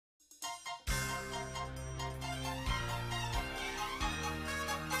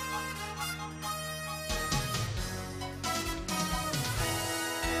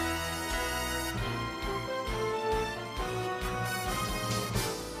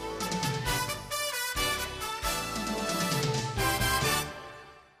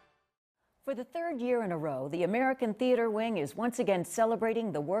For the third year in a row, the American Theater Wing is once again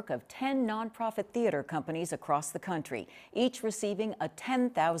celebrating the work of 10 nonprofit theater companies across the country, each receiving a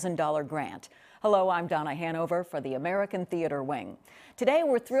 $10,000 grant. Hello, I'm Donna Hanover for the American Theater Wing. Today,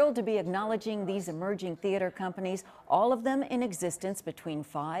 we're thrilled to be acknowledging these emerging theater companies, all of them in existence between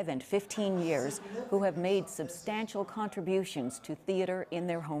 5 and 15 years, who have made substantial contributions to theater in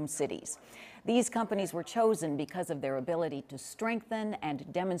their home cities. These companies were chosen because of their ability to strengthen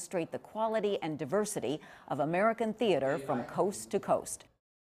and demonstrate the quality and diversity of American theater from coast to coast.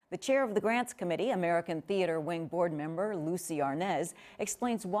 The chair of the Grants Committee, American Theater Wing board member Lucy Arnez,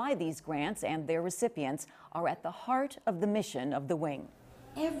 explains why these grants and their recipients are at the heart of the mission of the Wing.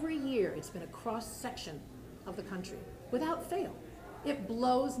 Every year it's been a cross-section of the country, without fail. It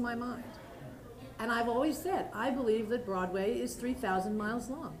blows my mind. And I've always said, I believe that Broadway is 3,000 miles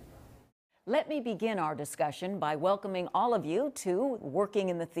long. Let me begin our discussion by welcoming all of you to Working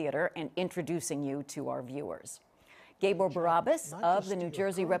in the Theater and introducing you to our viewers. Gabor Barabbas of the New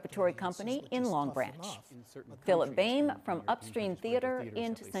Jersey Repertory Company in Long Branch. Philip Boehm from Upstream Theater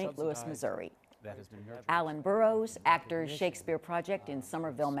in St. Louis, Missouri. Alan Burrows, Actors Shakespeare Project in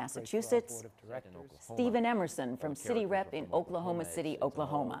Somerville, Massachusetts. Stephen Emerson from City Rep in Oklahoma City,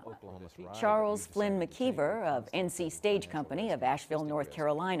 Oklahoma. Charles Flynn McKeever of NC Stage Company of Asheville, North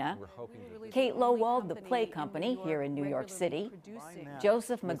Carolina. Kate Lowald, the Play Company here in New York City.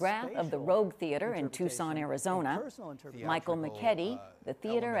 Joseph McGrath of the Rogue Theater in Tucson, Arizona. Michael McKetty, the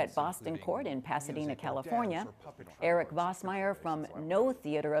theater at Boston Court in Pasadena, California. Eric Vosmeyer from No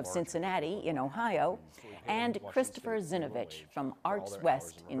Theater of Cincinnati in Ohio, and Christopher Zinovich from Arts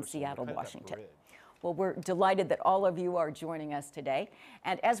West in Seattle, Washington. Well, we're delighted that all of you are joining us today.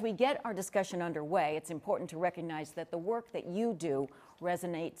 And as we get our discussion underway, it's important to recognize that the work that you do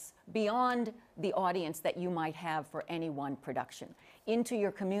resonates beyond the audience that you might have for any one production, into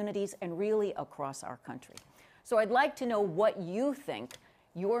your communities and really across our country. So I'd like to know what you think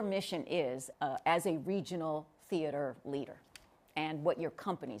your mission is as a regional theater leader, and what your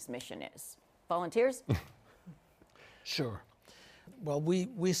company's mission is. Volunteers? Sure. Well,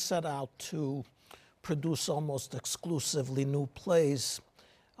 we set out to produce almost exclusively new plays,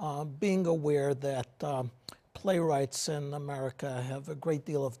 being aware that playwrights in America have a great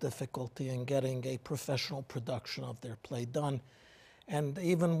deal of difficulty in getting a professional production of their play done. And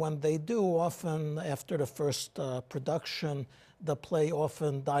even when they do, often after the first production, the play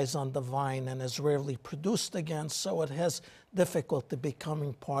often dies on the vine and is rarely produced again, so it has difficulty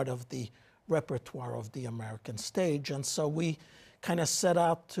becoming part of the repertoire of the American stage. And so we kind of set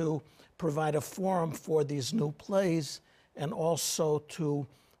out to provide a forum for these new plays and also to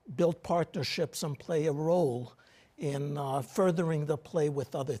build partnerships and play a role in furthering the play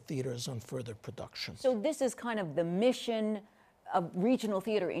with other theaters and further productions. So this is kind of the mission of regional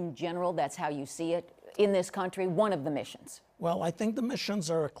theater in general. That's how you see it in this country, one of the missions. Well, I think the missions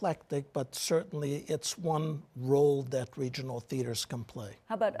are eclectic, but certainly it's one role that regional theaters can play.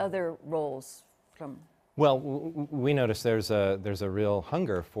 How about other roles from? Well, we notice there's a real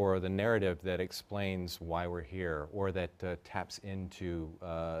hunger for the narrative that explains why we're here, or that taps into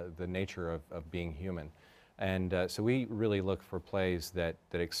the nature of being human. And so we really look for plays that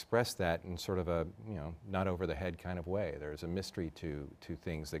express that in sort of a, not over the head kind of way. There's a mystery to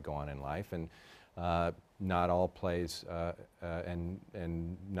things that go on in life, and not all plays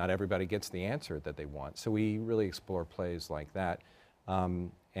and not everybody gets the answer that they want. So we really explore plays like that,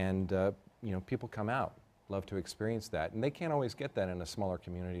 people come out, love to experience that, and they can't always get that in a smaller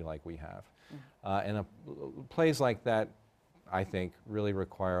community like we have. Plays like that, I think, really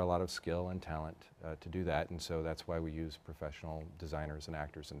require a lot of skill and talent to do that, and so that's why we use professional designers and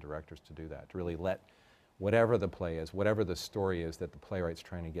actors and directors to do that, to really let whatever the play is, whatever the story is that the playwright's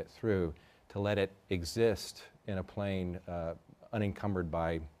trying to get through, to let it exist in a plane unencumbered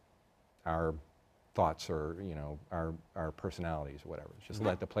by our thoughts or our personalities or whatever. Just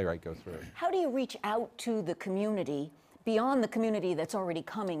let the playwright go through. How do you reach out to the community beyond the community that's already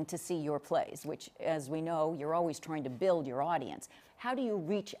coming to see your plays, which, as we know, you're always trying to build your audience? How do you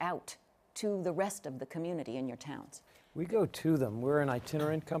reach out to the rest of the community in your towns? We go to them. We're an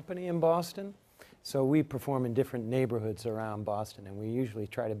itinerant company in Boston, so we perform in different neighborhoods around Boston, and we usually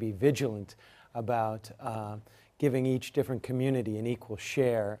try to be vigilant about giving each different community an equal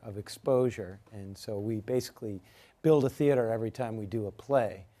share of exposure. And so we basically build a theater every time we do a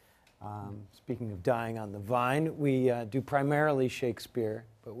play. Speaking of dying on the vine, we do primarily Shakespeare,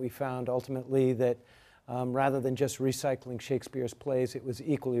 but we found ultimately that rather than just recycling Shakespeare's plays, it was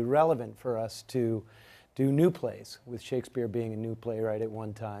equally relevant for us to do new plays. With Shakespeare being a new playwright at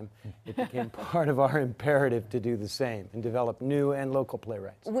one time, it became part of our imperative to do the same and develop new and local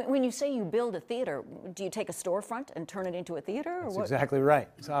playwrights. When you say you build a theater, do you take a storefront and turn it into a theater? Or That's what? exactly right.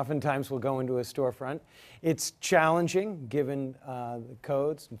 So oftentimes we'll go into a storefront. It's challenging given the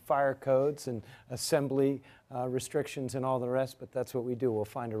codes and fire codes and assembly restrictions and all the rest, but that's what we do. We'll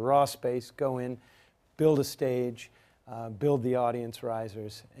find a raw space, go in, build a stage, build the audience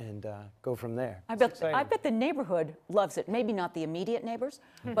risers, and go from there. I It's bet exciting. the neighborhood loves it. Maybe not the immediate neighbors,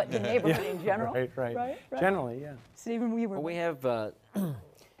 but the neighborhood in general. Right. Generally, yeah. Stephen, we were. Well, we have,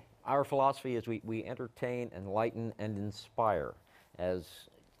 our philosophy is we entertain, enlighten, and inspire.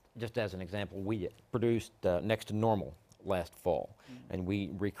 Just as an example, we produced Next to Normal last fall, and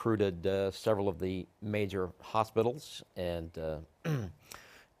we recruited several of the major hospitals and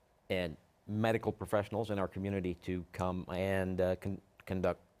medical professionals in our community to come and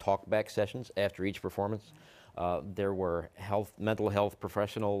conduct talkback sessions after each performance. There were mental health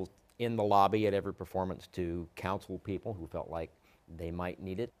professionals in the lobby at every performance to counsel people who felt like they might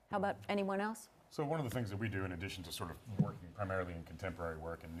need it. How about anyone else? So one of the things that we do, in addition to sort of working primarily in contemporary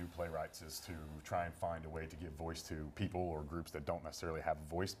work and new playwrights, is to try and find a way to give voice to people or groups that don't necessarily have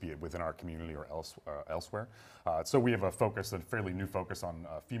a voice, be it within our community or elsewhere. So we have a fairly new focus on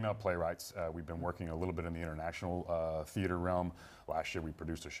female playwrights. We've been working a little bit in the international theater realm. Last year we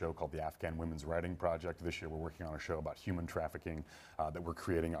produced a show called the Afghan Women's Writing Project. This year we're working on a show about human trafficking that we're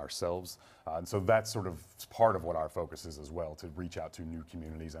creating ourselves. And so that's sort of part of what our focus is as well, to reach out to new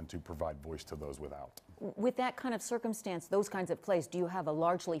communities and to provide voice to those without. With that kind of circumstance, those kinds of plays, do you have a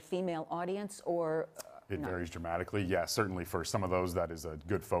largely female audience or? It varies dramatically. Yeah, certainly for some of those that is a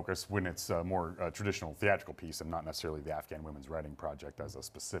good focus. When it's a more traditional theatrical piece and not necessarily the Afghan Women's Writing Project as a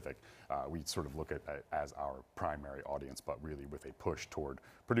specific, we sort of look at as our primary audience, but really with a push toward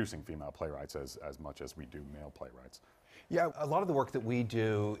producing female playwrights as much as we do male playwrights. Yeah, a lot of the work that we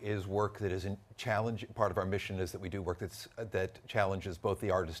do is work that is part of our mission is that we do work that challenges both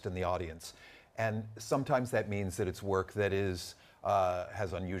the artist and the audience. And sometimes that means that it's work that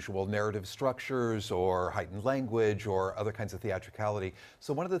has unusual narrative structures or heightened language or other kinds of theatricality.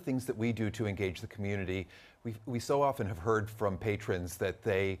 So one of the things that we do to engage the community, we so often have heard from patrons that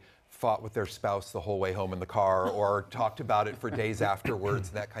they fought with their spouse the whole way home in the car or talked about it for days afterwards,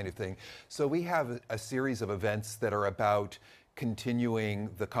 that kind of thing. So we have a series of events that are about continuing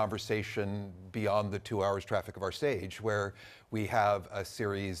the conversation beyond the 2 hours traffic of our stage, where we have a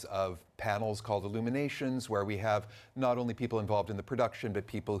series of panels called Illuminations, where we have not only people involved in the production, but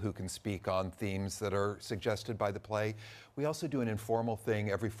people who can speak on themes that are suggested by the play. We also do an informal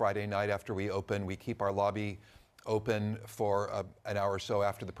thing every Friday night after we open. We keep our lobby open for an hour or so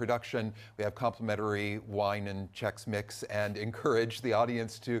after the production. We have complimentary wine and Chex Mix and encourage the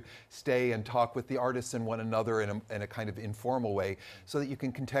audience to stay and talk with the artists and one another in a kind of informal way so that you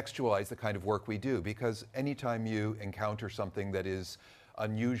can contextualize the kind of work we do. Because anytime you encounter something that is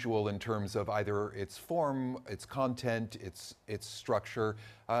unusual in terms of either its form, its content, its structure,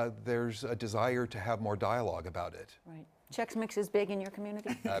 there's a desire to have more dialogue about it. Right. Chex Mix is big in your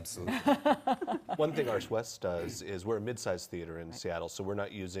community? Absolutely. One thing Arts West does is we're a mid-sized theater in Seattle, so we're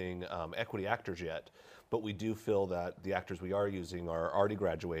not using equity actors yet, but we do feel that the actors we are using are already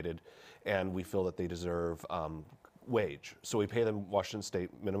graduated, and we feel that they deserve wage. So we pay them Washington State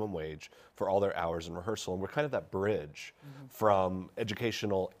minimum wage for all their hours in rehearsal, and we're kind of that bridge from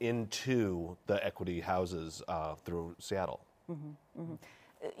educational into the equity houses through Seattle.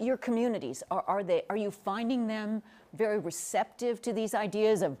 Your communities, are you finding them very receptive to these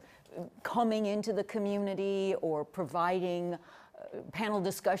ideas of coming into the community or providing panel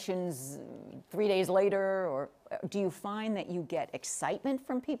discussions 3 days later, or do you find that you get excitement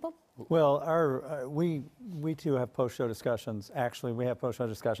from people? Well, we too have post-show discussions. Actually, we have post-show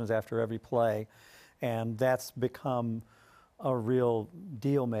discussions after every play, and that's become a real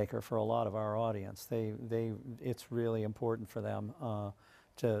deal maker for a lot of our audience. It's really important for them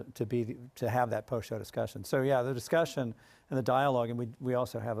to have that post-show discussion. So yeah, the discussion and the dialogue, and we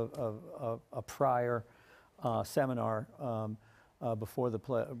also have a prior seminar before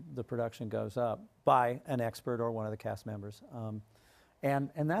the production goes up by an expert or one of the cast members, and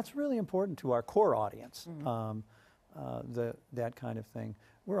that's really important to our core audience. That kind of thing.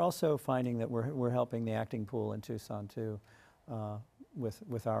 We're also finding that we're helping the acting pool in Tucson too,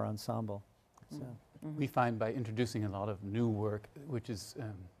 with our ensemble. So. We find by introducing a lot of new work, which is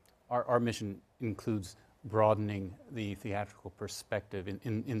our mission includes broadening the theatrical perspective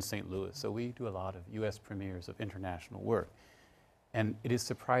in St. Louis. So we do a lot of U.S. premieres of international work, and it is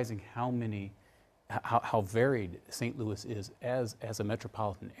surprising how varied St. Louis is as a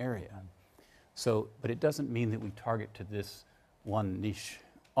metropolitan area. So, but it doesn't mean that we target to this one niche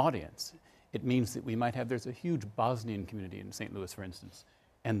audience. It means that we might have, there's a huge Bosnian community in St. Louis, for instance,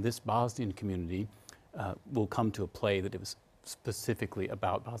 and this Bosnian community will come to a play that it was specifically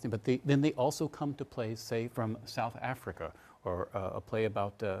about Bosnia, but then they also come to plays, say, from South Africa, or a play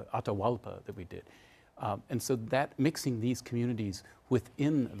about Atahualpa that we did. And so that mixing these communities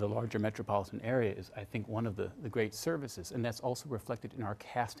within the larger metropolitan area is, I think, one of the great services, and that's also reflected in our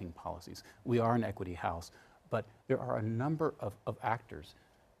casting policies. We are an equity house, but there are a number of actors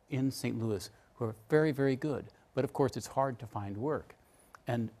in St. Louis who are very, very good. But of course, it's hard to find work.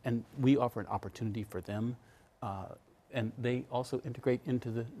 And we offer an opportunity for them, and they also integrate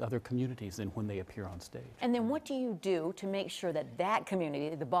into the other communities and when they appear on stage. And then what do you do to make sure that that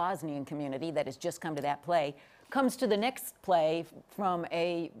community, the Bosnian community that has just come to that play, comes to the next play from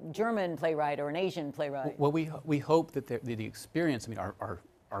a German playwright or an Asian playwright? Well, we hope that the experience, I mean,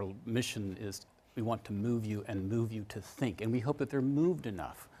 our mission is we want to move you and move you to think. And we hope that they're moved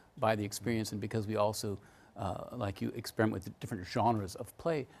enough by the experience, and because we also, like you, experiment with the different genres of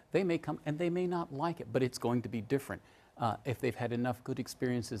play, they may come and they may not like it, but it's going to be different. If they've had enough good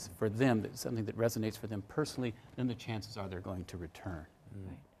experiences for them, that's something that resonates for them personally, then the chances are they're going to return.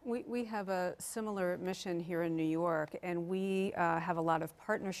 We have a similar mission here in New York, and we have a lot of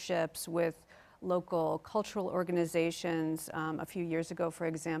partnerships with local cultural organizations. A few years ago, for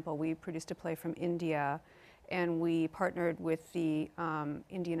example, we produced a play from India, and we partnered with the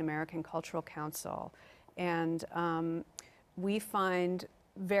Indian American Cultural Council. And we find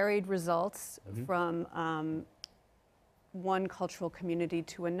varied results from one cultural community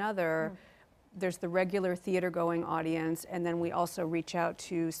to another. There's the regular theater-going audience, and then we also reach out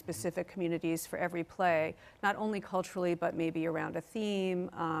to specific communities for every play, not only culturally, but maybe around a theme.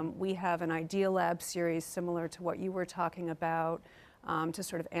 We have an Idea Lab series similar to what you were talking about, to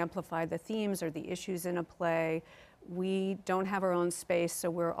sort of amplify the themes or the issues in a play. We don't have our own space, so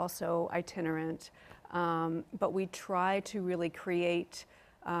we're also itinerant, but we try to really create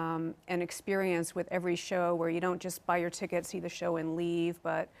an experience with every show where you don't just buy your ticket, see the show and leave,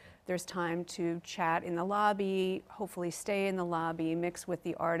 but there's time to chat in the lobby, hopefully stay in the lobby, mix with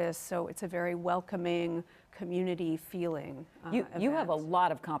the artists, so it's a very welcoming community feeling. You have a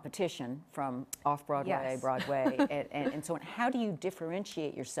lot of competition from off-Broadway, Yes. Broadway, and so on. How do you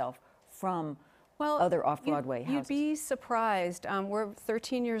differentiate yourself from other off-Broadway houses? You'd be surprised. We're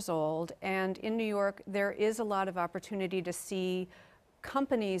 13 years old, and in New York, there is a lot of opportunity to see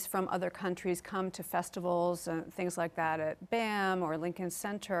companies from other countries come to festivals and things like that at BAM or Lincoln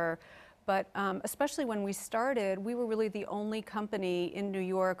Center. But especially when we started, we were really the only company in New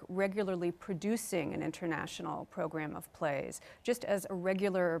York regularly producing an international program of plays, just as a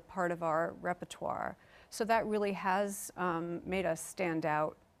regular part of our repertoire. So that really has made us stand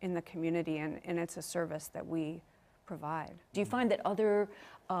out in the community, and it's a service that we provide. Do you find that other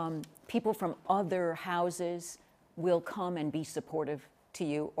people from other houses will come and be supportive to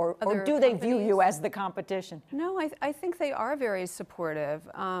you, or do they view you as the competition? No, I think they are very supportive,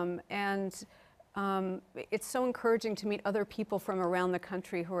 and it's so encouraging to meet other people from around the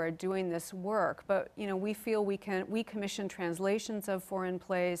country who are doing this work. But you know, we feel we commission translations of foreign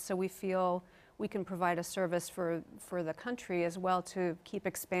plays, so we feel we can provide a service for the country as well to keep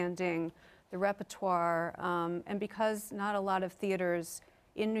expanding the repertoire. And because not a lot of theaters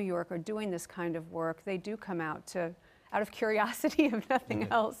in New York are doing this kind of work, they do come out of curiosity, if nothing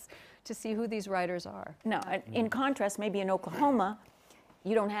else, to see who these writers are. No, in contrast, maybe in Oklahoma,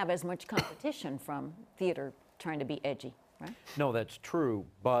 you don't have as much competition from theater trying to be edgy, right? No, that's true,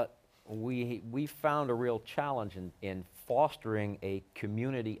 but we found a real challenge in fostering a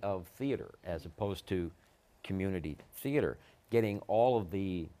community of theater as opposed to community theater, getting all of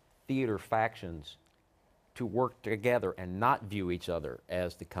the theater factions to work together and not view each other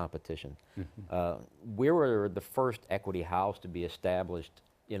as the competition. We were the first equity house to be established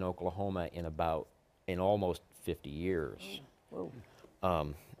in Oklahoma in almost 50 years.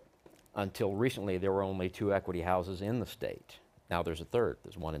 Until recently, there were only 2 equity houses in the state. Now there's a third.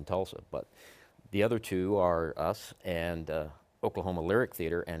 There's one in Tulsa, but the other 2 are us and Oklahoma Lyric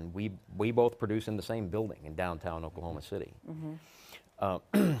Theater, and we both produce in the same building in downtown Oklahoma City.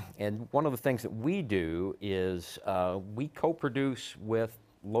 And one of the things that we do is we co-produce with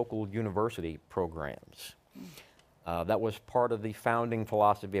local university programs. That was part of the founding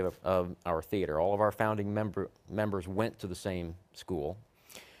philosophy of our theater. All of our founding members went to the same school,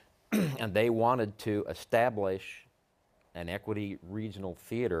 and they wanted to establish an equity regional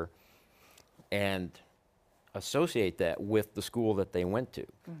theater and associate that with the school that they went to.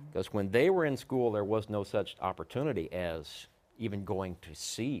 Because when they were in school, there was no such opportunity as even going to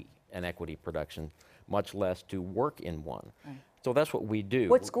see an equity production, much less to work in one. So that's what we do.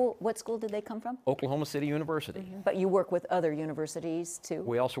 What school did they come from? Oklahoma City University. But you work with other universities too?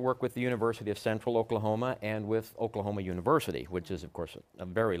 We also work with the University of Central Oklahoma and with Oklahoma University, which is, of course, a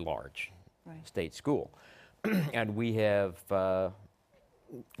very large state school. And we have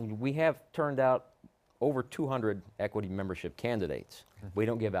turned out over 200 equity membership candidates. We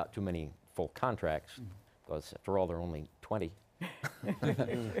don't give out too many full contracts, because after all, there are only 20.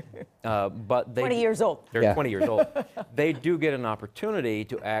 But they 20 years old. They're 20 years old. They do get an opportunity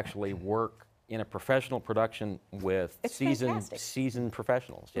to actually work in a professional production with seasoned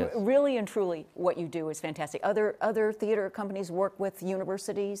professionals. Yes. Really and truly, what you do is fantastic. Other theater companies work with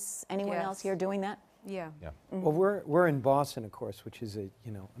universities. Anyone else here doing that? Yeah. Well, we're in Boston, of course, which is a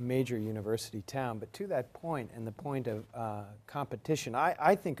major university town. But to that point, and the point of competition,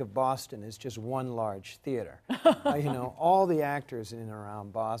 I think of Boston as just one large theater. All the actors in and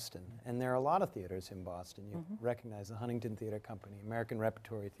around Boston, and there are a lot of theaters in Boston. You recognize the Huntington Theater Company, American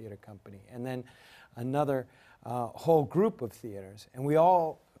Repertory Theater Company, and then another whole group of theaters, and we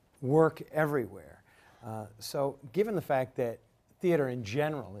all work everywhere. So, given the fact that theater in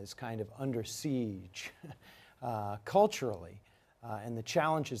general is kind of under siege culturally, and the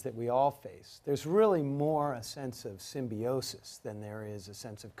challenges that we all face, there's really more a sense of symbiosis than there is a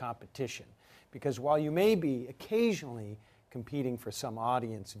sense of competition. Because while you may be occasionally competing for some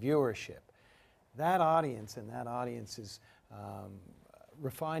audience viewership, that audience is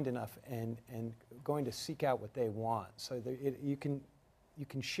refined enough and going to seek out what they want. So you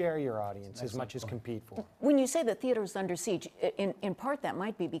can share your audience as much as compete for. When you say that theater is under siege, in part that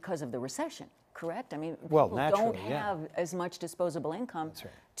might be because of the recession, correct? I mean, well, people naturally, don't have as much disposable income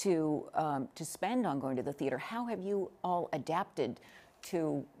to spend on going to the theater. How have you all adapted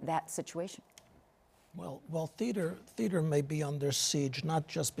to that situation? Well, theater may be under siege not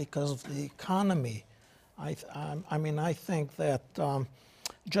just because of the economy. I think that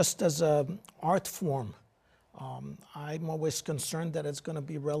just as an art form, I'm always concerned that it's going to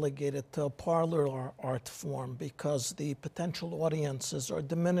be relegated to a parlor art form because the potential audiences are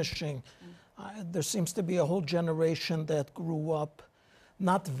diminishing. There seems to be a whole generation that grew up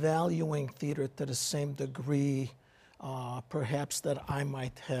not valuing theater to the same degree perhaps that I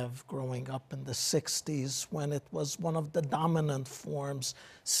might have growing up in the 60s when it was one of the dominant forms,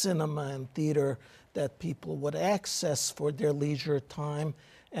 cinema and theater, that people would access for their leisure time.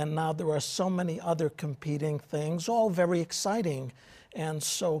 And now there are so many other competing things, all very exciting. And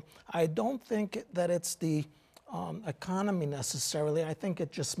so I don't think that it's the economy necessarily. I think it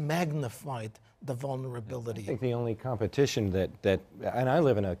just magnified the vulnerability. I think the only competition that and I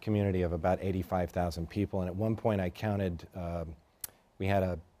live in a community of about 85,000 people, and at one point I counted, we had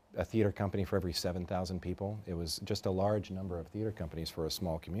a theater company for every 7,000 people. It was just a large number of theater companies for a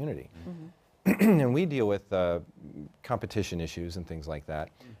small community. And we deal with competition issues and things like that.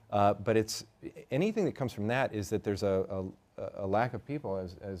 But it's anything that comes from that is that there's a lack of people,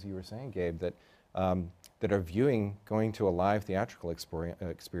 as you were saying, Gabe, that that are viewing going to a live theatrical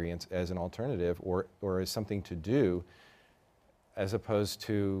experience as an alternative or as something to do, as opposed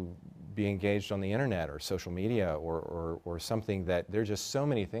to be engaged on the internet or social media or something that there are just so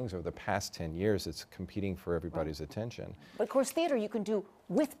many things over the past 10 years that's competing for everybody's attention. But of course, theater you can do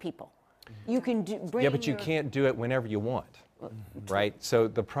with people. You can bring but you can't do it whenever you want, right? So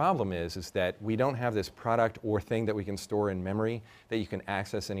the problem is that we don't have this product or thing that we can store in memory that you can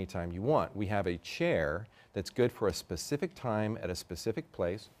access anytime you want. We have a chair that's good for a specific time at a specific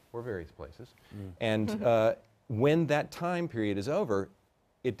place, or various places, and when that time period is over,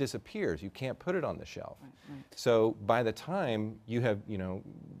 it disappears. You can't put it on the shelf. So by the time you have,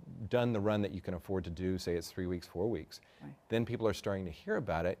 done the run that you can afford to do, say it's 3 weeks, 4 weeks, then people are starting to hear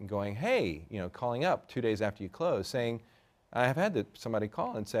about it and going, hey, calling up 2 days after you close, saying, I have had somebody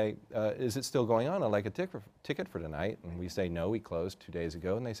call and say, is it still going on? I'd like a ticket for tonight. And we say, no, we closed 2 days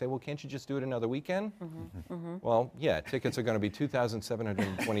ago. And they say, well, can't you just do it another weekend? Well, yeah, tickets are going to be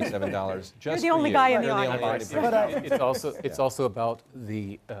 $2,727 just You're the only guy in the audience. It's also about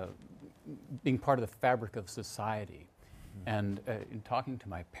the being part of the fabric of society. And in talking to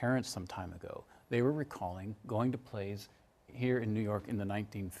my parents some time ago, they were recalling going to plays here in New York in the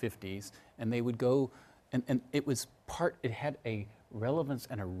 1950s, and they would go, and it had a relevance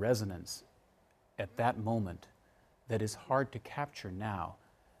and a resonance at that moment that is hard to capture now.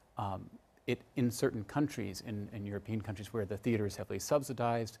 In certain countries, in European countries where the theater is heavily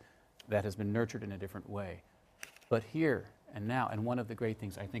subsidized, that has been nurtured in a different way. But here and now, and one of the great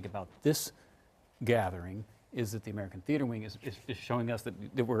things I think about this gathering is that the American Theater Wing is showing us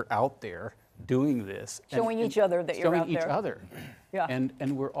that we're out there doing this. Showing each other that you're out Showing each there. other. Yeah.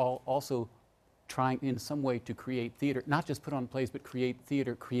 And we're all also trying in some way to create theater, not just put on plays, but create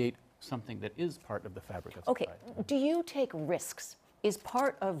theater, create something that is part of the fabric of Okay, society. do you take risks? Is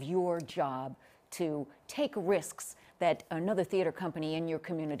part of your job to take risks that another theater company in your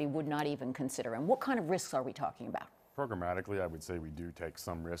community would not even consider? And what kind of risks are we talking about? Programmatically, I would say we do take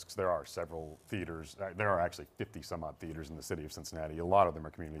some risks. There are several theaters. There are actually 50 some odd theaters in the city of Cincinnati. A lot of them are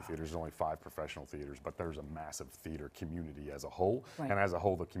community theaters. There's only 5 professional theaters, but there's a massive theater community as a whole. Right. And as a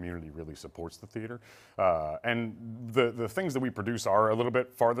whole, the community really supports the theater. And the things that we produce are a little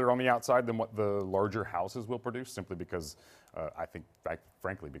bit farther on the outside than what the larger houses will produce, simply because I think,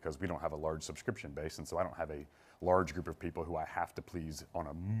 frankly, because we don't have a large subscription base, and so I don't have a large group of people who I have to please on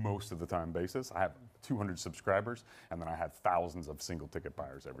a most of the time basis. I have 200 subscribers, and then I have thousands of single ticket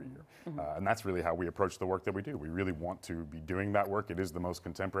buyers every year. And that's really how we approach the work that we do. We really want to be doing that work. It is the most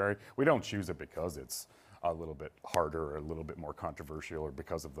contemporary. We don't choose it because it's a little bit harder or a little bit more controversial or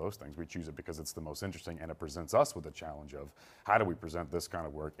because of those things. We choose it because it's the most interesting, and it presents us with a challenge of how do we present this kind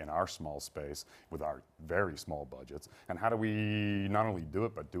of work in our small space with our very small budgets, and how do we not only do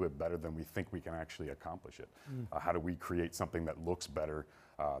it, but do it better than we think we can actually accomplish it? How do we create something that looks better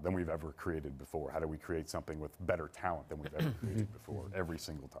than we've ever created before? How do we create something with better talent than we've ever created before every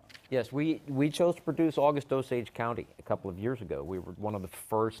single time? Yes, we chose to produce August Osage County a couple of years ago. We were one of the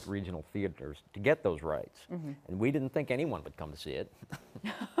first regional theaters to get those rights. And we didn't think anyone would come to see it,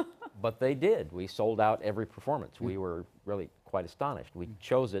 but they did. We sold out every performance. We were really quite astonished. We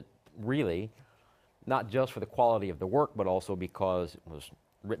chose it really not just for the quality of the work, but also because it was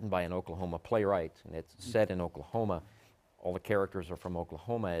written by an Oklahoma playwright, and it's set in Oklahoma. All the characters are from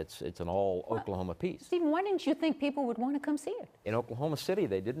Oklahoma. It's an all Oklahoma piece. Stephen, why didn't you think people would want to come see it? In Oklahoma City,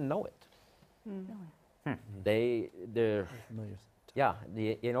 they didn't know it.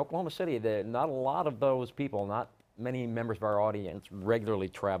 In Oklahoma City, not a lot of those people, not many members of our audience regularly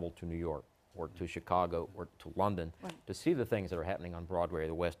travel to New York or to Chicago or to London to see the things that are happening on Broadway or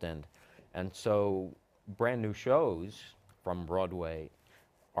the West End. And so brand new shows from Broadway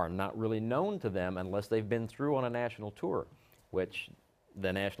are not really known to them unless they've been through on a national tour, which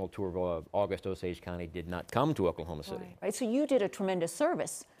the national tour of August Osage County did not come to Oklahoma City. Right, so you did a tremendous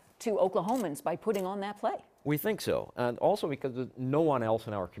service to Oklahomans by putting on that play. We think so, and also because no one else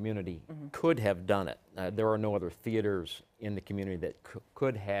in our community could have done it. There are no other theaters in the community that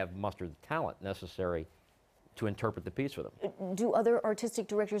could have mustered the talent necessary to interpret the piece for them. Do other artistic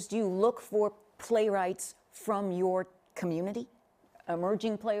directors, do you look for playwrights from your community?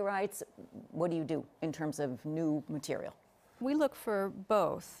 Emerging playwrights? What do you do in terms of new material? We look for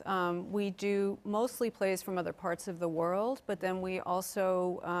both. We do mostly plays from other parts of the world, but then we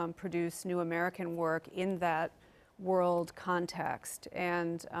also produce new American work in that world context.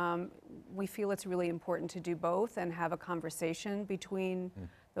 And we feel it's really important to do both and have a conversation between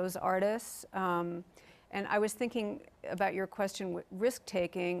those artists. And I was thinking about your question with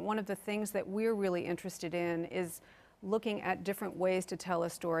risk-taking. One of the things that we're really interested in is looking at different ways to tell a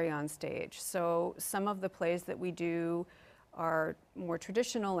story on stage. So some of the plays that we do are more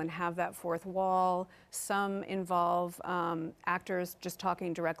traditional and have that fourth wall. Some involve actors just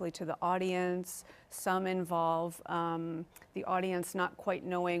talking directly to the audience. Some involve the audience not quite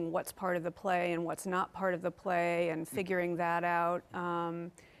knowing what's part of the play and what's not part of the play and figuring that out.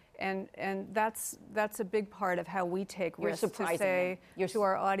 And that's a big part of how we take risks to say to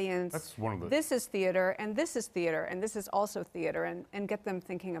our audience, this is theater, and this is theater, and this is also theater, and get them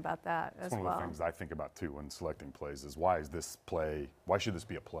thinking about that as well. One of the things I think about too when selecting plays is why should this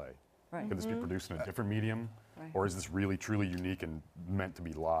be a play? Right. Could this be produced in a different medium? Right. Or is this really truly unique and meant to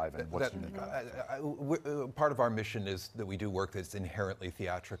be live, and what's unique about it? Part of our mission is that we do work that's inherently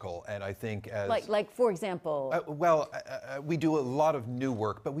theatrical, and I think as... Like for example... we do a lot of new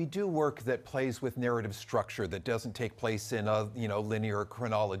work, but we do work that plays with narrative structure, that doesn't take place in a linear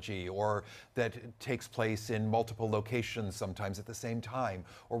chronology, or that takes place in multiple locations sometimes at the same time,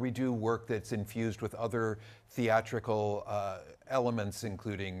 or we do work that's infused with other theatrical elements,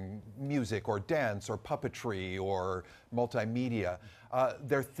 including music or dance or puppetry or multimedia.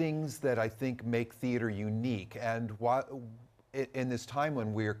 They're things that I think make theater unique, and in this time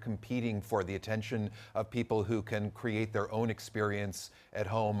when we're competing for the attention of people who can create their own experience at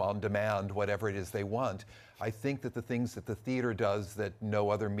home, on demand, whatever it is they want, I think that the things that the theater does that no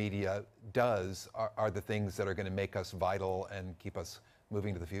other media does are the things that are going to make us vital and keep us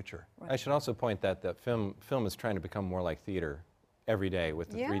moving to the future. I should also point that film is trying to become more like theater every day with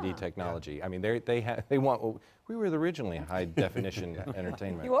the 3D Yeah. technology. I mean, they want. We were originally high definition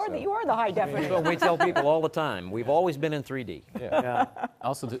entertainment. You are so- you are the high definition. Well, we tell people all the time, we've always been in 3D. Yeah.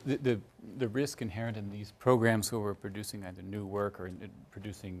 Also, the risk inherent in these programs where we're producing either new work or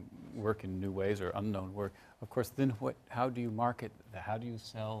producing work in new ways or unknown work, of course, then how do you market that? How do you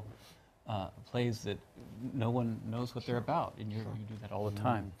sell plays that no one knows what they're about? And you do that all the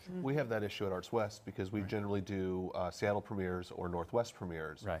time. We have that issue at Arts West because we generally do Seattle premieres or Northwest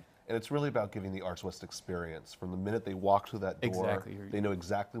premieres. Right. And it's really about giving the Arts West experience. From the minute they walk through that door, Exactly. they know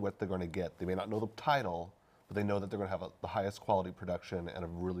exactly what they're going to get. They may not know the title, but they know that they're going to have the highest quality production and a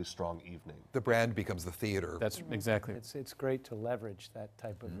really strong evening. The brand becomes the theater. That's exactly. It's great to leverage that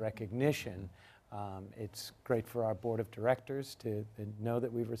type of recognition. It's great for our board of directors to know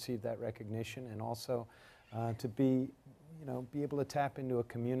that we've received that recognition, and also to be able to tap into a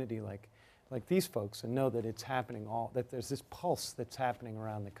community like these folks and know that it's happening that there's this pulse that's happening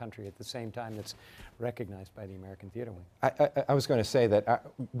around the country at the same time that's recognized by the American Theater Wing. I was going to say that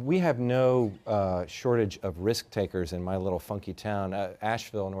we have no shortage of risk takers in my little funky town.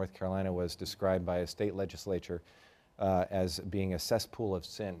 Asheville, North Carolina, was described by a state legislature as being a cesspool of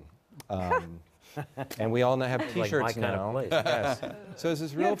sin. And we all now have Like my T-shirts kind of now. place. Yes. So this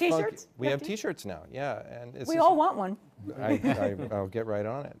is real have funky. T-shirts? We have T-shirts now. Yeah, and it's We just- all want one. I'll get right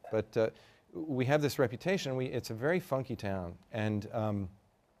on it. But we have this reputation. It's a very funky town, and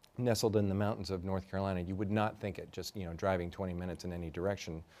nestled in the mountains of North Carolina. You would not think it, just driving 20 minutes in any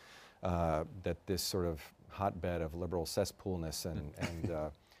direction, that this sort of hotbed of liberal cesspoolness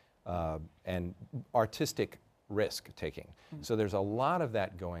and artistic risk taking. So there's a lot of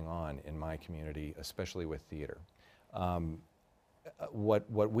that going on in my community, especially with theater.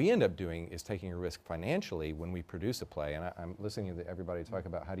 What we end up doing is taking a risk financially when we produce a play, and I'm listening to everybody talk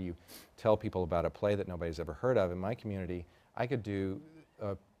about how do you tell people about a play that nobody's ever heard of. In my community, I could do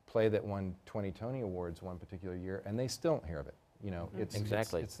a play that won 20 Tony Awards one particular year, and they still don't hear of it.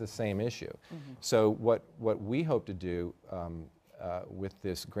 Exactly. It's the same issue. So what we hope to do with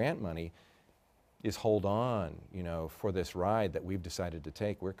this grant money is hold on, for this ride that we've decided to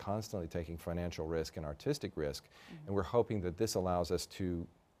take. We're constantly taking financial risk and artistic risk, and we're hoping that this allows us to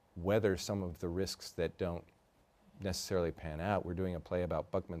weather some of the risks that don't necessarily pan out. We're doing a play about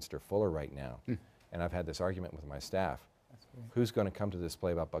Buckminster Fuller right now, and I've had this argument with my staff. Who's going to come to this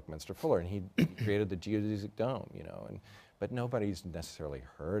play about Buckminster Fuller? And he created the geodesic dome, but nobody's necessarily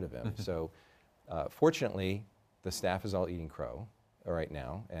heard of him. So fortunately, the staff is all eating crow right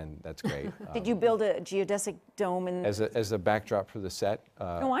now, and that's great. Did you build a geodesic dome as a backdrop for the set?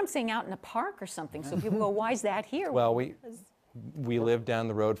 No, I'm saying out in a park or something, so people go, why is that here? Well, we live down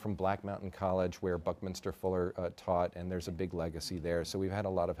the road from Black Mountain College where Buckminster Fuller taught, and there's a big legacy there. So we've had a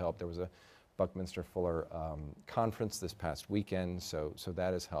lot of help. There was a Buckminster Fuller conference this past weekend, so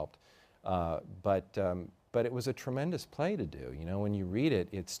that has helped. But it was a tremendous play to do. When you read it,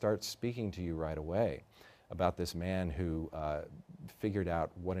 it starts speaking to you right away about this man who figured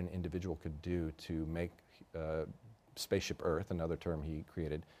out what an individual could do to make Spaceship Earth, another term he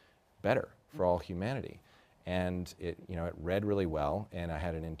created, better for all humanity. And it read really well, and I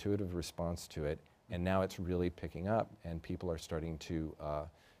had an intuitive response to it, and now it's really picking up, and people are starting to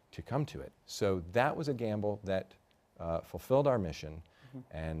come to it. So that was a gamble that fulfilled our mission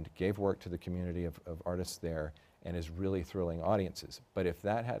and gave work to the community of artists there, and is really thrilling audiences. But if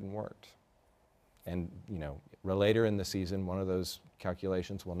that hadn't worked, and later in the season, one of those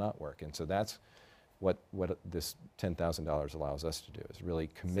calculations will not work, and so that's what this $10,000 allows us to do, is really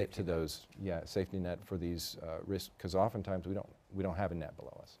commit to those safety net for these risks, because oftentimes we don't have a net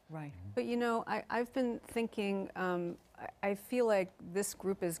below us. Right. But I've been thinking, I feel like this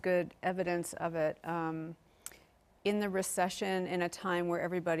group is good evidence of it. In the recession, in a time where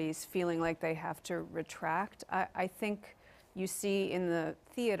everybody's feeling like they have to retract, I think you see in the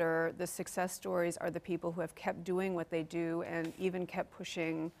theater, the success stories are the people who have kept doing what they do and even kept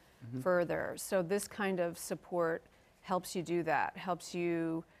pushing further. So this kind of support helps you do that, helps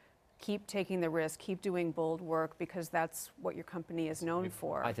you keep taking the risk, keep doing bold work, because that's what your company is known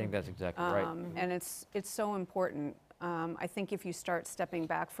for. I think that's exactly right. And it's so important. I think if you start stepping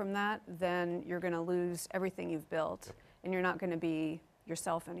back from that, then you're going to lose everything you've built, and you're not going to be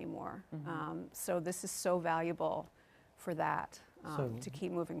yourself anymore. So this is so valuable for that, to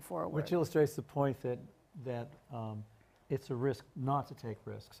keep moving forward. Which illustrates the point that it's a risk not to take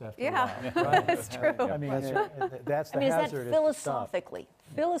risks after a Yeah, while, right? that's true. I mean, that's the Is that hazard. philosophically,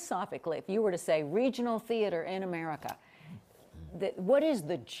 if you were to say regional theater in America, what is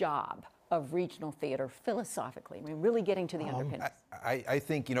the job of regional theater philosophically? I mean, really getting to the underpinnings. I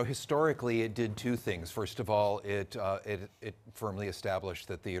think, historically it did two things. First of all, it firmly established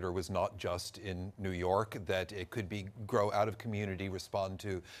that theater was not just in New York, that it could grow out of community, respond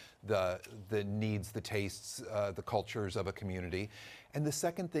to the needs, the tastes, the cultures of a community. And the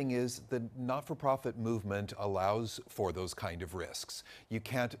second thing is the not-for-profit movement allows for those kind of risks. You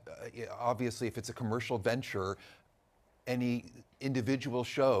can't, obviously, if it's a commercial venture, any individual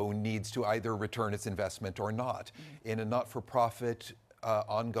show needs to either return its investment or not. In a not-for-profit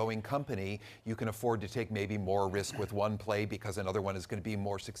ongoing company, you can afford to take maybe more risk with one play because another one is going to be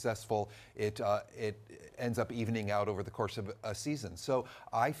more successful. It ends up evening out over the course of a season. So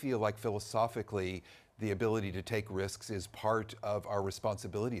I feel like philosophically, the ability to take risks is part of our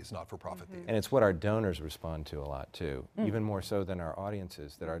responsibility as not-for-profit theater. And it's what our donors respond to a lot too, even more so than our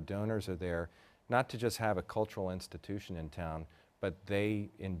audiences, that our donors are there not to just have a cultural institution in town, but they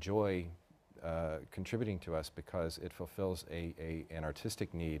enjoy contributing to us because it fulfills an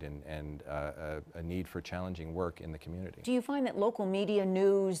artistic need and a need for challenging work in the community. Do you find that local media,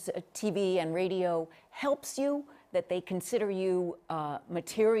 news, TV, and radio helps you, that they consider you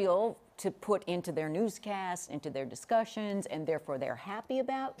material to put into their newscasts, into their discussions, and therefore they're happy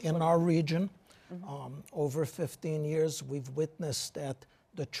about? In our region, over 15 years, we've witnessed that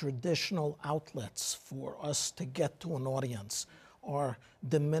the traditional outlets for us to get to an audience are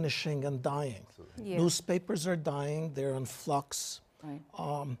diminishing and dying. Yeah. Newspapers are dying, they're in flux.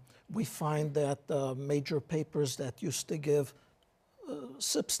 Right. We find that major papers that used to give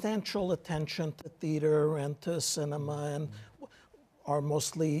substantial attention to theater and to cinema and are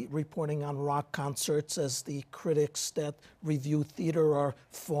mostly reporting on rock concerts as the critics that review theater are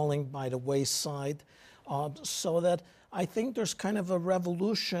falling by the wayside. So that I think there's kind of a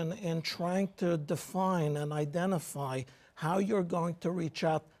revolution in trying to define and identify how you're going to reach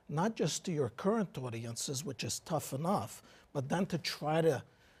out, not just to your current audiences, which is tough enough, but then to try to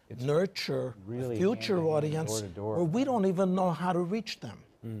nurture really a future handing audience door to door. where we don't even know how to reach them.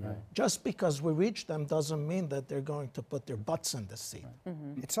 Right. Just because we reach them doesn't mean that they're going to put their butts in the seat.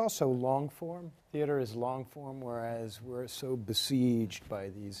 It's also long form. Theater is long form, whereas we're so besieged by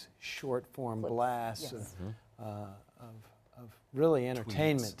these short form blasts Yes. of really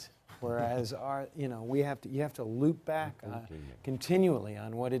entertainment. Whereas you have to loop back continually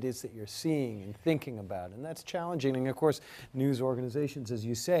on what it is that you're seeing and thinking about, and that's challenging. And of course, news organizations, as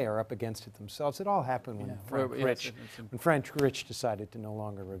you say, are up against it themselves. It all happened when Frank Rich decided to no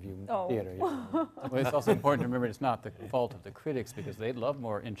longer review theater. Well, it's also important to remember it's not the fault of the critics because they'd love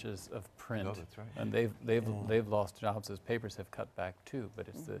more inches of print, that's right. and they've lost jobs as papers have cut back too. But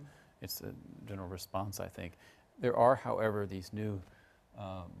it's the general response, I think. There are, however, these new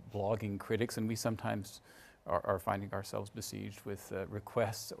blogging critics, and we sometimes are finding ourselves besieged with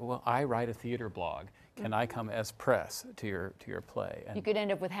requests. Well, I write a theater blog. Can I come as press to your play? And You could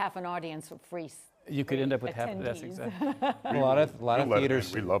end up with half an audience of free. you could end up with half. That's attendees. exactly. A lot of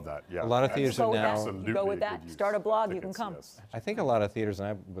theaters. We love that. Yeah. A lot of theaters Go are with that. now. Absolutely You go with could that. use Start a blog. You can tickets, come. yes. I think a lot of theaters, and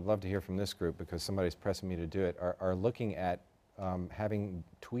I would love to hear from this group because somebody's pressing me to do it, are looking at having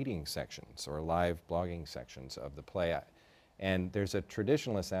tweeting sections or live blogging sections of the play. And there's a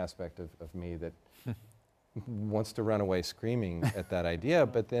traditionalist aspect of me that wants to run away screaming at that idea,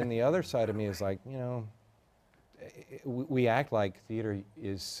 but then the other side of me is like, we act like theater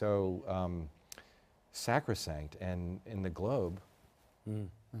is so sacrosanct, and in the Globe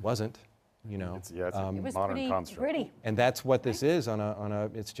wasn't, It's a It was modern pretty construct. gritty. and that's what this is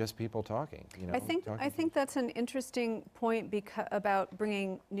it's just people talking, I think that's an interesting point about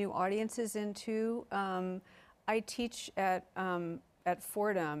bringing new audiences into. I teach at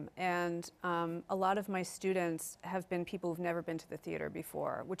Fordham, and a lot of my students have been people who've never been to the theater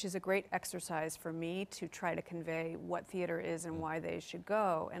before, which is a great exercise for me to try to convey what theater is and why they should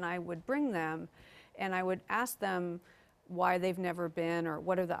go. And I would bring them, and I would ask them why they've never been or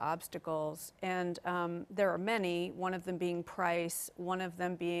what are the obstacles. And there are many, one of them being price, one of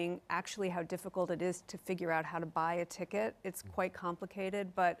them being actually how difficult it is to figure out how to buy a ticket. It's quite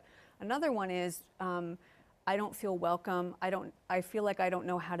complicated, but another one is I don't feel welcome. I feel like I don't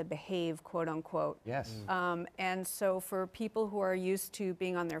know how to behave, quote unquote. Yes. And so for people who are used to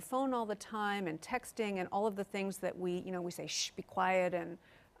being on their phone all the time and texting and all of the things that we say, shh, be quiet.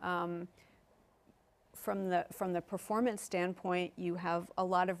 And from the performance standpoint, you have a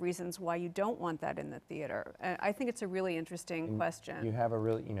lot of reasons why you don't want that in the theater. And I think it's a really interesting question. You have a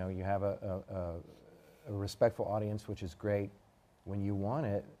respectful audience, which is great when you want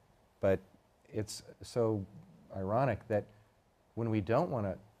it, but it's so ironic that when we don't want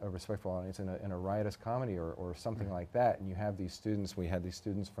a respectful audience in a riotous comedy or something like that, and you have these students, we had these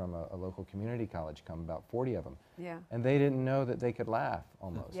students from a local community college come, about 40 of them, Yeah. and they didn't know that they could laugh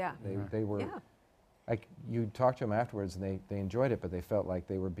almost. Yeah. They were, Yeah. like, you talked to them afterwards and they enjoyed it, but they felt like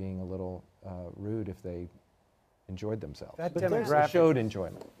they were being a little rude if they enjoyed themselves. That But they demographic showed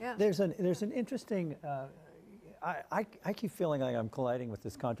enjoyment. Yeah. There's an interesting, I keep feeling like I'm colliding with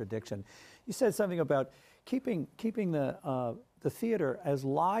this contradiction. You said something about keeping the theater as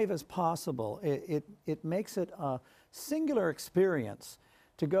live as possible. It makes it a singular experience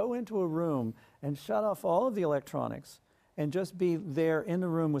to go into a room and shut off all of the electronics and just be there in the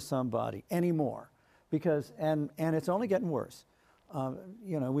room with somebody anymore, because and it's only getting worse.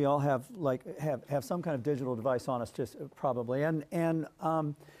 You know, we all have some kind of digital device on us, just probably, and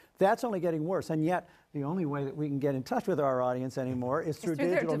that's only getting worse. And yet, the only way that we can get in touch with our audience anymore is through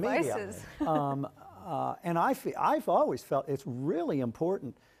their digital media. devices. And I've always felt it's really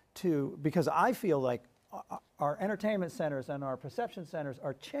important because I feel like our entertainment centers and our perception centers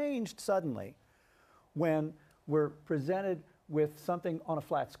are changed suddenly when we're presented with something on a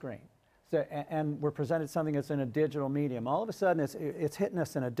flat screen. So, and we're presented something that's in a digital medium. All of a sudden, it's hitting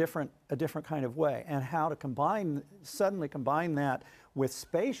us in a different kind of way. And how to suddenly combine that with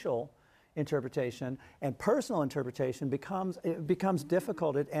spatial interpretation and personal interpretation becomes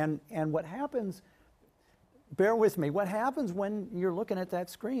difficult. And what happens, bear with me, what happens when you're looking at that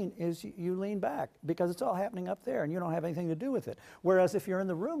screen is you lean back because it's all happening up there and you don't have anything to do with it. Whereas if you're in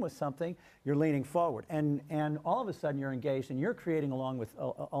the room with something, you're leaning forward and all of a sudden you're engaged and you're creating along with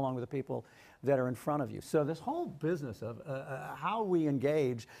the people that are in front of you. So this whole business of how we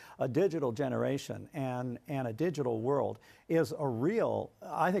engage a digital generation and a digital world is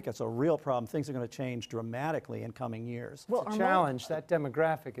I think it's a real problem. Things are going to change dramatically in coming years. Well, it's a challenge. That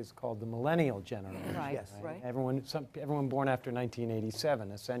demographic is called the millennial generation. Right, Yes. right. Everyone born after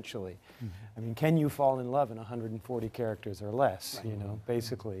 1987, essentially. I mean, can you fall in love in 140 characters or less, you know,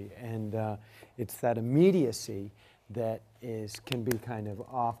 basically. And it's that immediacy that can be kind of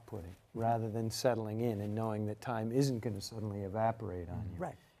off-putting rather than settling in and knowing that time isn't going to suddenly evaporate on you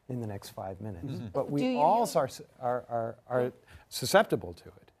in the next 5 minutes. But we all are susceptible to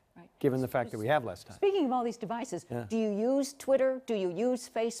it, given the fact that we have less time. Speaking of all these devices, do you use Twitter? Do you use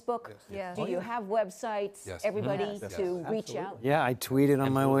Facebook? Yes. Do you have websites? Yes. Everybody Yes. to reach out? Yeah, I tweeted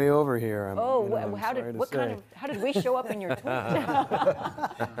on my way over here. How did we show up in your tweet?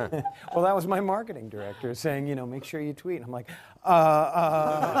 Well, that was my marketing director saying, you know, make sure you tweet. And I'm like,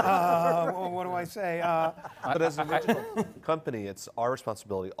 what do I say? But as an original company, it's our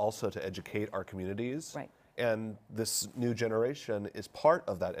responsibility also to educate our communities. Right. And this new generation is part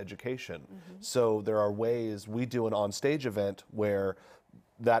of that education. So there are ways we do an on-stage event where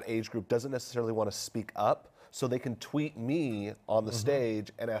that age group doesn't necessarily want to speak up, so they can tweet me on the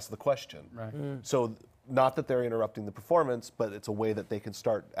stage and ask the question. Right. So not that they're interrupting the performance, but it's a way that they can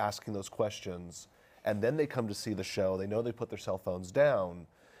start asking those questions, and then they come to see the show. They know they put their cell phones down,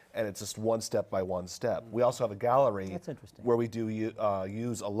 and it's just one step by one step. We also have a gallery That's interesting. where we do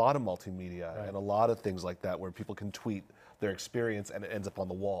use a lot of multimedia and a lot of things like that where people can tweet their experience and it ends up on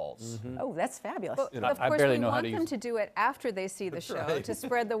the walls. Oh, that's fabulous. Well, of I course, barely we know how want to them use to do it after they see the show to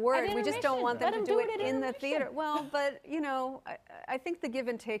spread the word. We just don't want them Let to them do do it it at in the intermission. theater. Well, but you know, I think the give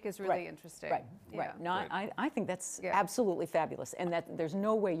and take is really interesting. Right, Yeah. right. No, I think that's Yeah. absolutely fabulous, and that there's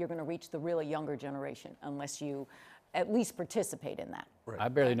no way you're going to reach the really younger generation unless you at least participate in that. I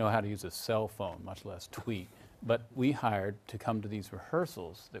barely know how to use a cell phone, much less tweet. But we hired to come to these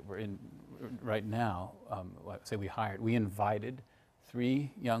rehearsals that we're in right now. We invited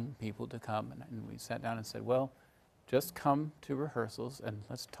 3 young people to come, and we sat down and said, well, just come to rehearsals and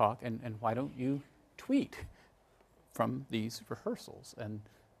let's talk, and why don't you tweet from these rehearsals and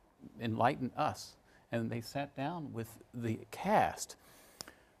enlighten us? And they sat down with the cast,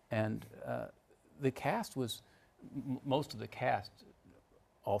 and the cast was, most of the cast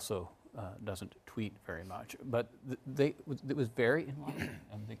also doesn't tweet very much, but it was very enlightening,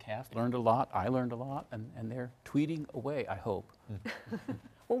 and the cast learned a lot, I learned a lot, and they're tweeting away, I hope.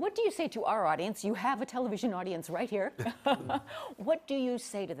 Well, what do you say to our audience? You have a television audience right here. What do you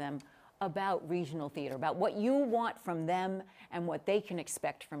say to them about regional theater, about what you want from them and what they can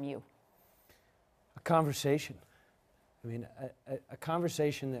expect from you? A conversation. I mean, a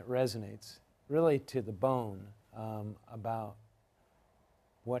conversation that resonates really to the bone about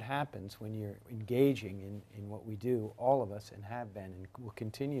what happens when you're engaging in what we do, all of us, and have been and will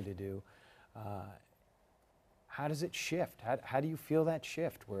continue to do. How does it shift? How do you feel that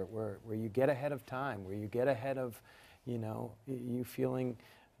shift where you get ahead of time, where you get ahead of, you know, you feeling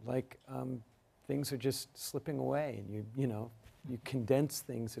like things are just slipping away, and you know, You condense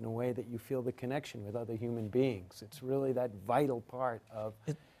things in a way that you feel the connection with other human beings. It's really that vital part of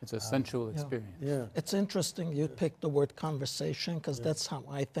It's a sensual experience. Yeah. It's interesting you picked the word conversation, because that's how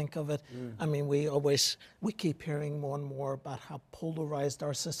I think of it. I mean, we keep hearing more and more about how polarized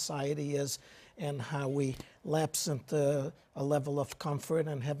our society is and how we lapse into a level of comfort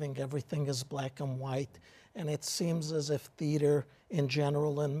and having everything is black and white. And it seems as if theater in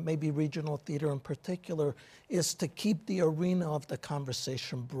general, and maybe regional theater in particular, is to keep the arena of the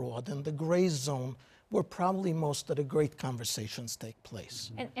conversation broad, and the gray zone where probably most of the great conversations take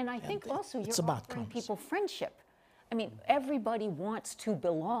place. And I think also it's you're about offering people friendship. I mean, everybody wants to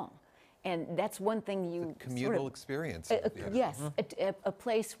belong. And that's one thing you Communal experience. Yes, a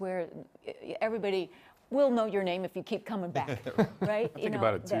place where everybody will know your name if you keep coming back, right? Think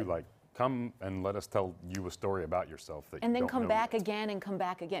about it too, like, come and let us tell you a story about yourself that and you then don't come know back yet. again and come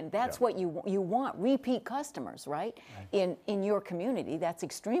back again. That's Yeah. what you want, repeat customers, right? In your community, that's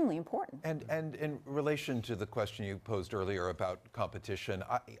extremely important. And in relation to the question you posed earlier about competition,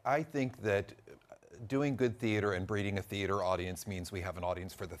 I think that doing good theater and breeding a theater audience means we have an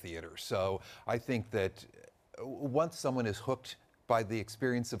audience for the theater. So I think that once someone is hooked by the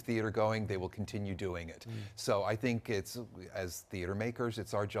experience of theater going, they will continue doing it. So I think it's, as theater makers,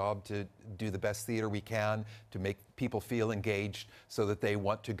 it's our job to do the best theater we can, to make people feel engaged so that they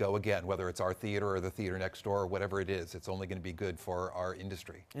want to go again, whether it's our theater or the theater next door or whatever it is. It's only going to be good for our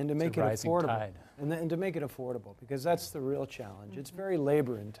industry. And to make it rising affordable. tide. And to make it affordable, because that's the real challenge. It's very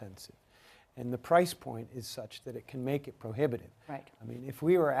labor intensive. And the price point is such that it can make it prohibitive. Right. I mean, if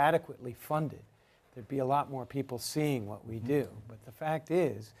we were adequately funded, there'd be a lot more people seeing what we do. But the fact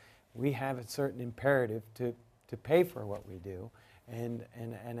is, we have a certain imperative to pay for what we do. And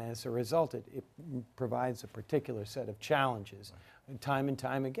as a result, it provides a particular set of challenges time and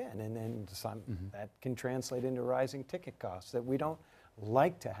time again. And then that can translate into rising ticket costs that we don't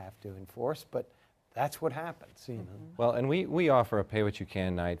like to have to enforce, but that's what happens, you know. Well, and we offer a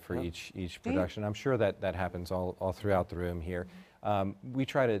pay-what-you-can night for each production. I'm sure that happens all throughout the room here. We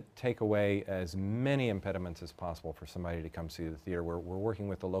try to take away as many impediments as possible for somebody to come see the theater. We're working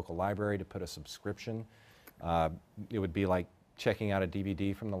with the local library to put a subscription. It would be like checking out a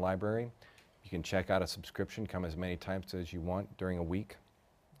DVD from the library. You can check out a subscription, come as many times as you want during a week,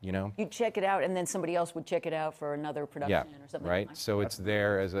 you know? You'd check it out, and then somebody else would check it out for another production or something. Right. Like So it's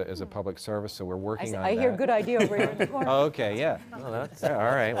there as a public service, so we're working on that. I hear good idea over here in the corner. Oh, okay, yeah. Yeah,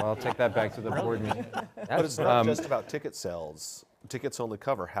 all right, well, I'll take that back to the board meeting. But it's not just about ticket sales. Tickets only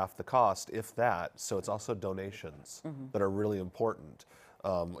cover half the cost, if that. So it's also donations that are really important.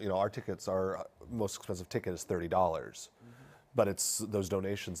 You know, our tickets are most expensive ticket is $30, but it's those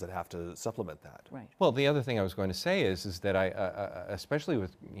donations that have to supplement that. Right. Well, the other thing I was going to say is that I, especially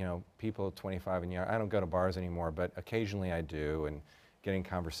with people 25 and younger, I don't go to bars anymore, but occasionally I do, and getting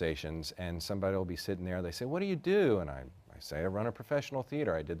conversations, and somebody will be sitting there. They say, "What do you do?" And I say, "I run a professional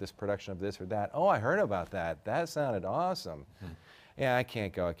theater. I did this production of this or that." "Oh, I heard about that. That sounded awesome." "Yeah, I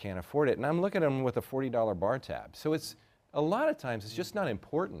can't go. I can't afford it." And I'm looking at them with a $40 bar tab. So it's a lot of times it's just not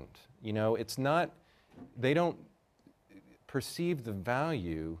important. You know, it's not. They don't perceive the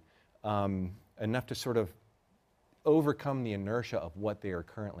value enough to sort of overcome the inertia of what they are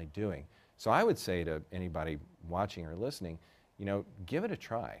currently doing. So I would say to anybody watching or listening, give it a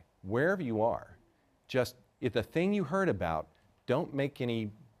try wherever you are. Just if the thing you heard about, don't make any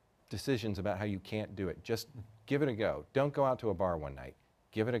decisions about how you can't do it. Just give it a go. Don't go out to a bar one night.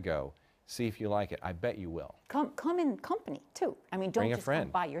 Give it a go. See if you like it. I bet you will. Come in company too. I mean, don't Bring a just friend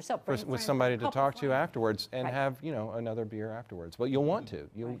come by yourself. Bring a with friend, somebody to couple talk to friends. afterwards, and Right. have another beer afterwards. But you'll want to.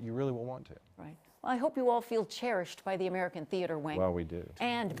 You really will want to. Right. Well, I hope you all feel cherished by the American Theater Wing. Well, we do.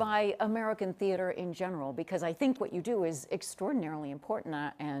 And by American theater in general, because I think what you do is extraordinarily important.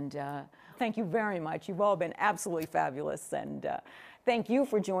 And thank you very much. You've all been absolutely fabulous. And thank you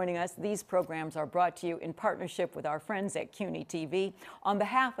for joining us. These programs are brought to you in partnership with our friends at CUNY TV. On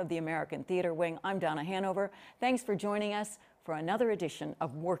behalf of the American Theater Wing, I'm Donna Hanover. Thanks for joining us for another edition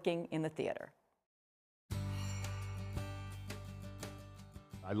of Working in the Theater.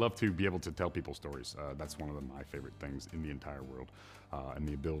 I love to be able to tell people stories. That's one of my favorite things in the entire world. And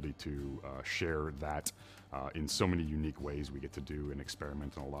the ability to share that in so many unique ways. We get to do and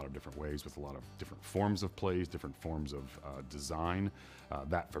experiment in a lot of different ways with a lot of different forms of plays, different forms of design.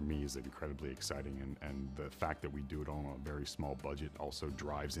 That for me is incredibly exciting, and the fact that we do it on a very small budget also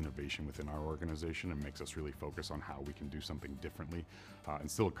drives innovation within our organization and makes us really focus on how we can do something differently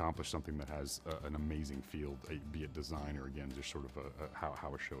and still accomplish something that has an amazing feel, be it design or again just sort of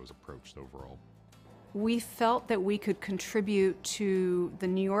how a show is approached overall. We felt that we could contribute to the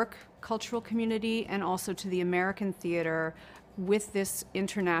New York cultural community and also to the American theater with this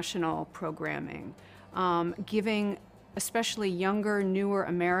international programming, giving especially younger, newer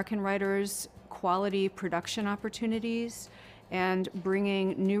American writers quality production opportunities, and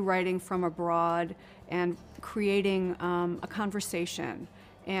bringing new writing from abroad and creating a conversation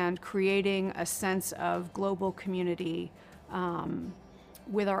and creating a sense of global community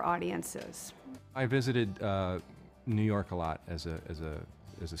with our audiences. I visited New York a lot as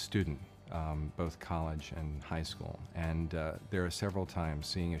a student, both college and high school, and there are several times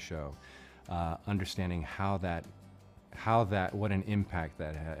seeing a show, understanding what an impact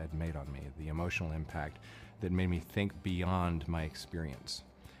that had made on me, the emotional impact that made me think beyond my experience.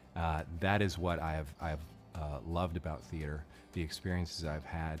 That is what I've loved about theater, the experiences I've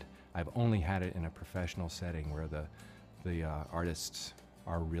had. I've only had it in a professional setting where the artists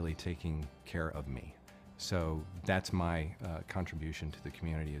are really taking care of me. So that's my contribution to the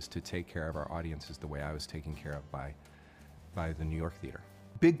community, is to take care of our audiences the way I was taken care of by the New York Theater.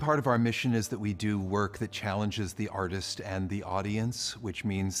 Big part of our mission is that we do work that challenges the artist and the audience, which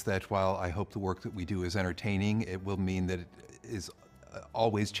means that while I hope the work that we do is entertaining, it will mean that it is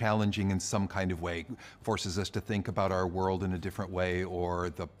always challenging in some kind of way, forces us to think about our world in a different way or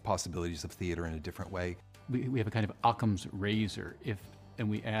the possibilities of theater in a different way. We have a kind of Occam's razor, and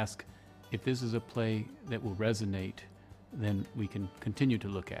we ask, if this is a play that will resonate, then we can continue to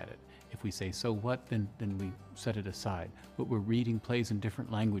look at it. If we say, so what, then we set it aside. But we're reading plays in different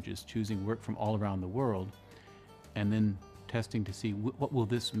languages, choosing work from all around the world, and then testing to see what will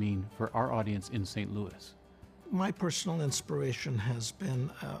this mean for our audience in St. Louis. My personal inspiration has been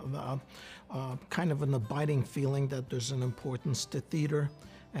kind of an abiding feeling that there's an importance to theater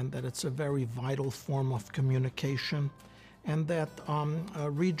and that it's a very vital form of communication, and that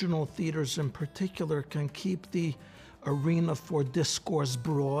regional theaters in particular can keep the arena for discourse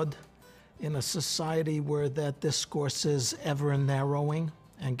broad in a society where that discourse is ever narrowing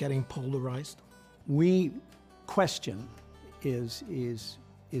and getting polarized. Question is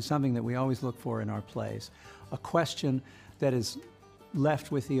something that we always look for in our plays. A question that is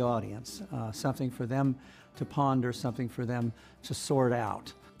left with the audience, something for them to ponder, something for them to sort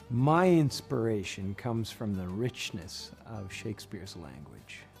out. My inspiration comes from the richness of Shakespeare's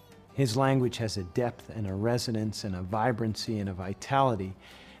language. His language has a depth and a resonance and a vibrancy and a vitality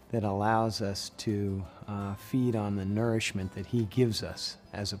that allows us to feed on the nourishment that he gives us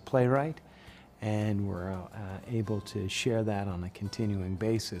as a playwright, and we're able to share that on a continuing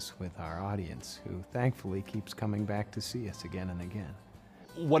basis with our audience, who thankfully keeps coming back to see us again and again.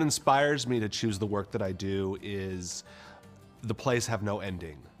 What inspires me to choose the work that I do is the plays have no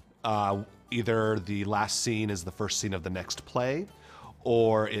ending. Either the last scene is the first scene of the next play,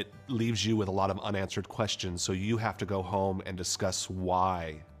 or it leaves you with a lot of unanswered questions, so you have to go home and discuss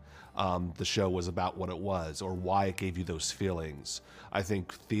why the show was about what it was, or why it gave you those feelings. I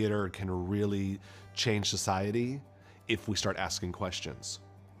think theater can really change society if we start asking questions.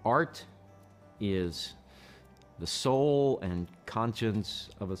 Art is the soul and conscience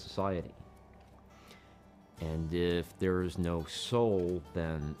of a society. And if there is no soul,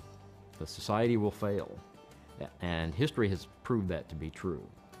 then the society will fail. And history has proved that to be true.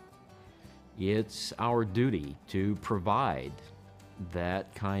 It's our duty to provide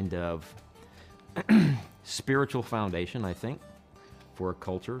that kind of spiritual foundation, I think, for a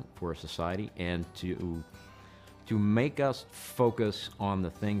culture, for a society, and to make us focus on the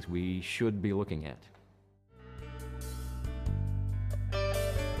things we should be looking at.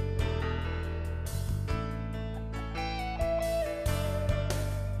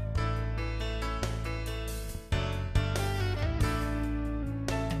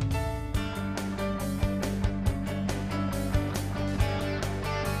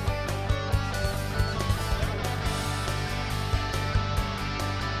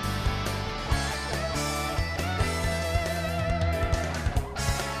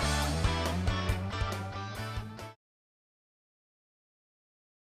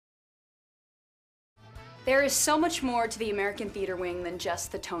 There is so much more to the American Theater Wing than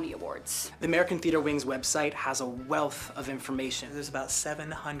just the Tony Awards. The American Theater Wing's website has a wealth of information. There's about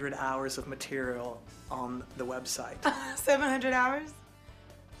 700 hours of material on the website. 700 hours?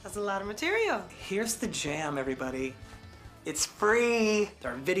 That's a lot of material. Here's the jam, everybody. It's free.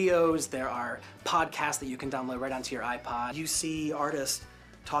 There are videos, there are podcasts that you can download right onto your iPod. You see artists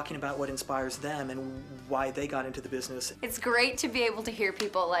talking about what inspires them and why they got into the business. It's great to be able to hear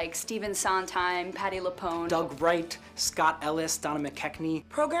people like Stephen Sondheim, Patti LuPone, Doug Wright, Scott Ellis, Donna McKechnie.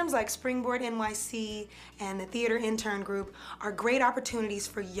 Programs like Springboard NYC and the Theater Intern Group are great opportunities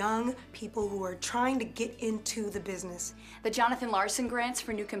for young people who are trying to get into the business. The Jonathan Larson grants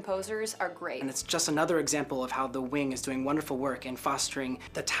for new composers are great. And it's just another example of how the Wing is doing wonderful work in fostering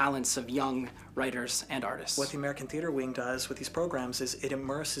the talents of young writers and artists. What the American Theater Wing does with these programs is it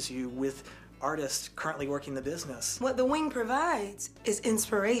immerses you with artists currently working the business. What the Wing provides is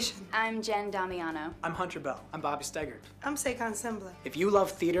inspiration. I'm Jen Damiano. I'm Hunter Bell. I'm Bobby Steggert. I'm Sekan Sembla. If you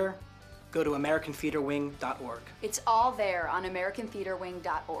love theater, go to AmericanTheaterWing.org. It's all there on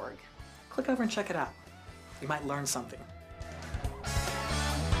AmericanTheaterWing.org. Click over and check it out. You might learn something.